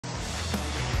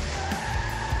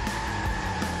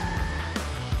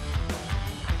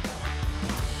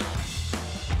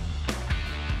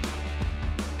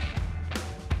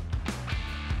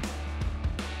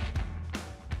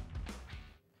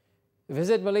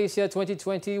Visit Malaysia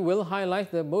 2020 will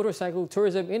highlight the motorcycle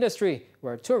tourism industry,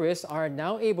 where tourists are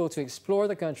now able to explore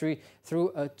the country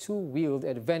through a two-wheeled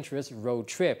adventurous road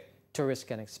trip. Tourists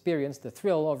can experience the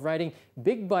thrill of riding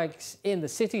big bikes in the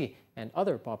city and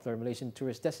other popular Malaysian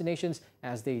tourist destinations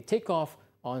as they take off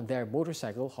on their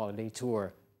motorcycle holiday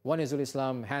tour. Wan Eizzul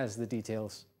Islam has the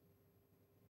details.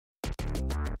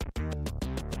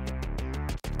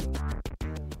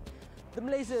 The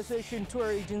Malaysia Association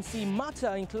Tour Agency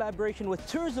MATA, in collaboration with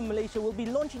Tourism Malaysia, will be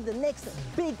launching the next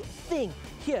big thing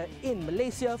here in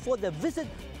Malaysia for the Visit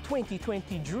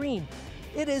 2020 dream.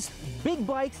 It is big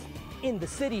bikes in the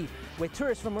city, where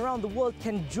tourists from around the world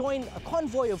can join a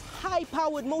convoy of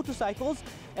high-powered motorcycles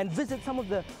and visit some of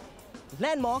the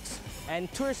landmarks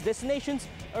and tourist destinations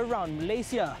around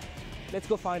Malaysia. Let's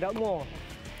go find out more.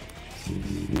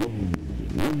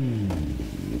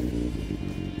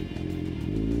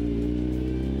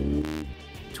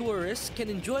 Tourists can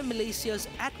enjoy Malaysia's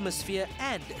atmosphere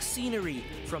and scenery,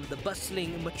 from the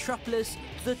bustling metropolis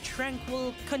to the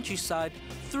tranquil countryside,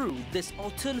 through this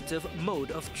alternative mode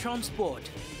of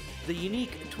transport. The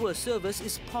unique tour service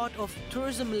is part of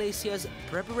Tourism Malaysia's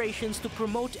preparations to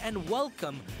promote and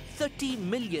welcome 30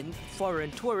 million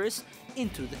foreign tourists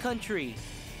into the country.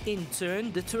 In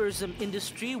turn, the tourism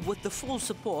industry, with the full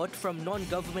support from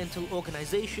non-governmental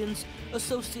organizations,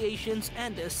 associations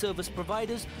and service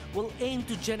providers, will aim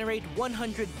to generate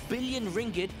 100 billion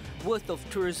ringgit worth of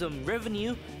tourism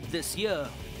revenue this year.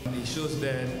 It shows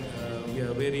that we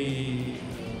are very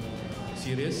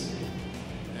serious,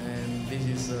 and this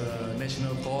is a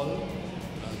national call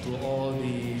to all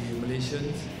the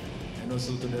Malaysians and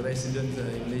also to the residents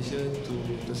in Malaysia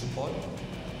to support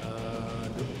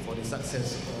for the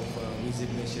success of Visit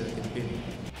Malaysia campaign.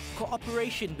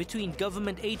 Cooperation between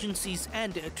government agencies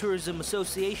and tourism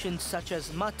associations such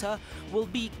as MATA will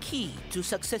be key to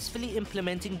successfully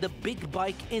implementing the Big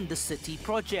Bike in the City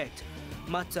project.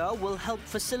 MATA will help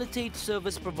facilitate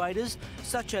service providers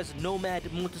such as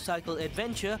Nomad Motorcycle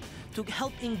Adventure to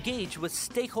help engage with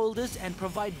stakeholders and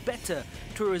provide better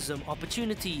tourism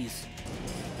opportunities.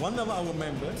 One of our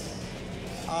members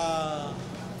are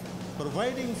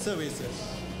providing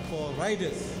services for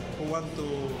riders who want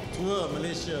to tour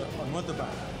Malaysia on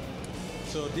motorbike.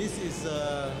 So this is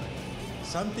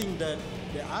something that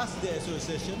they ask the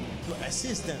association to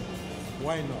assist them.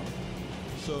 Why not?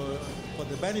 So for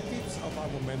the benefits of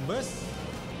our members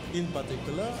in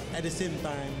particular, at the same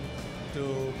time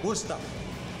to boost up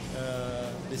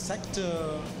the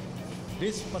sector,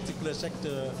 this particular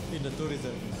sector in the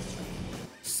tourism industry.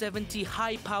 70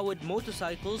 high-powered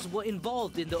motorcycles were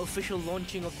involved in the official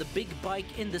launching of the Big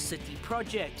Bike in the City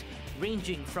project,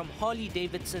 ranging from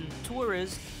Harley-Davidson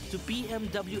Tourers to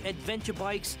BMW adventure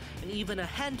bikes and even a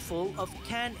handful of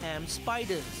Can-Am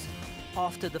Spyders.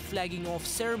 After the flagging off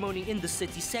ceremony in the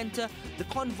city centre, the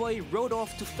convoy rode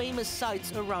off to famous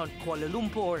sites around Kuala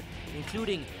Lumpur,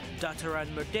 including Dataran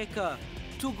Merdeka,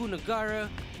 Tugu Negara,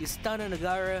 Istana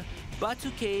Negara, Batu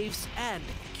Caves and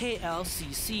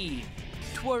KLCC.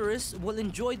 Tourists will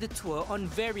enjoy the tour on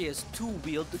various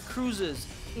two-wheeled cruises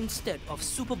instead of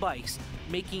superbikes,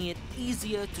 making it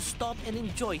easier to stop and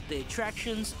enjoy the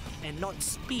attractions and not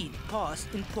speed past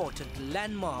important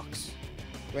landmarks.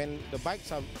 When the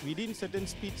bikes are within certain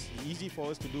speeds, it's easy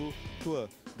for us to do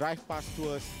drive past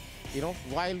tours. You know,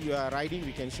 while we are riding,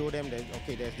 we can show them that,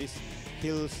 okay, there's these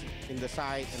hills in the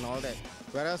side and all that.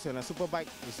 Whereas on a superbike,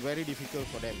 it's very difficult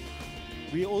for them.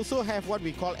 We also have what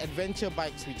we call adventure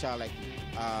bikes, which are like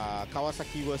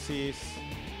Kawasaki Versys,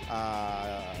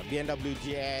 BMW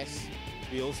GS.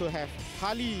 We also have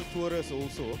Harley Tourers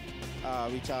also,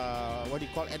 which are what we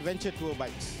call adventure tour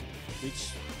bikes,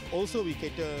 which also we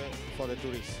cater for the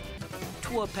tourists.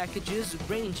 Tour packages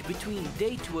range between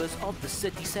day tours of the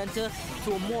city centre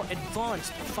to a more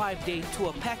advanced 5-day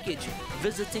tour package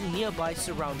visiting nearby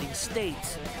surrounding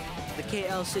states. The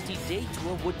KL City Day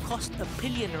Tour would cost a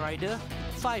pillion rider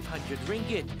 500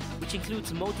 ringgit, which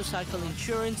includes motorcycle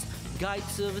insurance, guide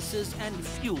services and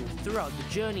fuel throughout the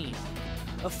journey.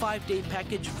 A 5-day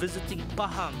package visiting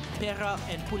Pahang, Perak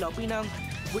and Pulau Pinang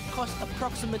would cost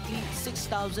approximately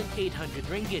 6,800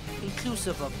 ringgit,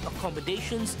 inclusive of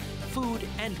accommodations, food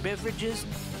and beverages,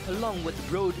 along with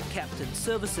road captain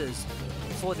services.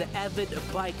 For the avid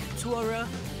bike tourer,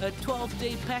 a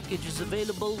 12-day package is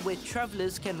available where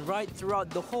travellers can ride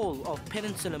throughout the whole of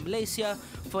Peninsular Malaysia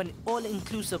for an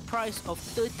all-inclusive price of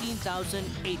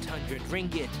 13,800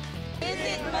 ringgit.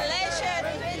 Visit Malaysia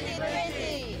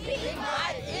 2020! Big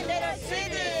Bike in the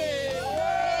City!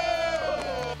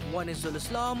 Wan Eizzul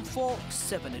Islam for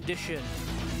 7 Edition.